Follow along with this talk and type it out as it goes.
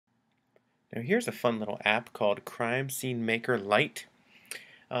Now here's a fun little app called Scene Maker Lite.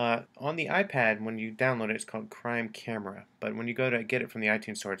 On the iPad, when you download it, it's called Crime Camera, but when you go to get it from the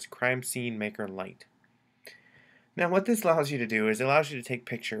iTunes Store, it's Scene Maker Lite. Now what this allows you to do is it allows you to take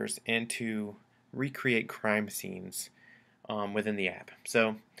pictures and to recreate crime scenes within the app.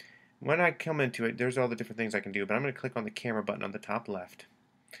 So when I come into it, there's all the different things I can do, but I'm going to click on the camera button on the top left.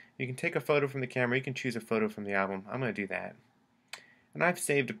 You can take a photo from the camera, you can choose a photo from the album. I'm going to do that. And I've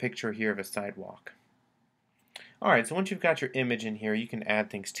saved a picture here of a sidewalk. Alright, so once you've got your image in here, you can add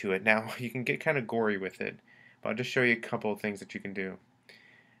things to it. Now, you can get kind of gory with it, but I'll just show you a couple of things that you can do.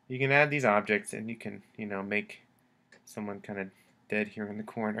 You can add these objects, and you can, make someone kind of dead here in the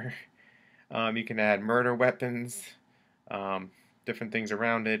corner. You can add murder weapons, different things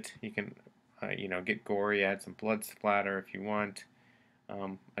around it. You can, get gory, add some blood splatter if you want.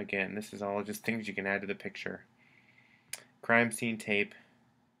 Again, this is all just things you can add to the picture. Crime scene tape.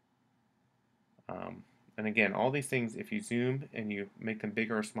 And again, all these things, if you zoom and you make them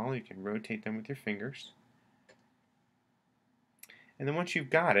bigger or smaller, you can rotate them with your fingers. And then once you've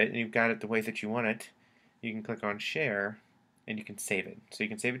got it, and you've got it the way that you want it, you can click on Share, and you can save it. So you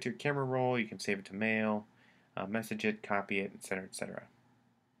can save it to your camera roll, you can save it to mail, message it, copy it, etc., etc.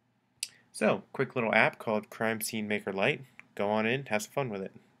 So, quick little app called Scene Maker Lite. Go on in, have some fun with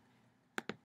it.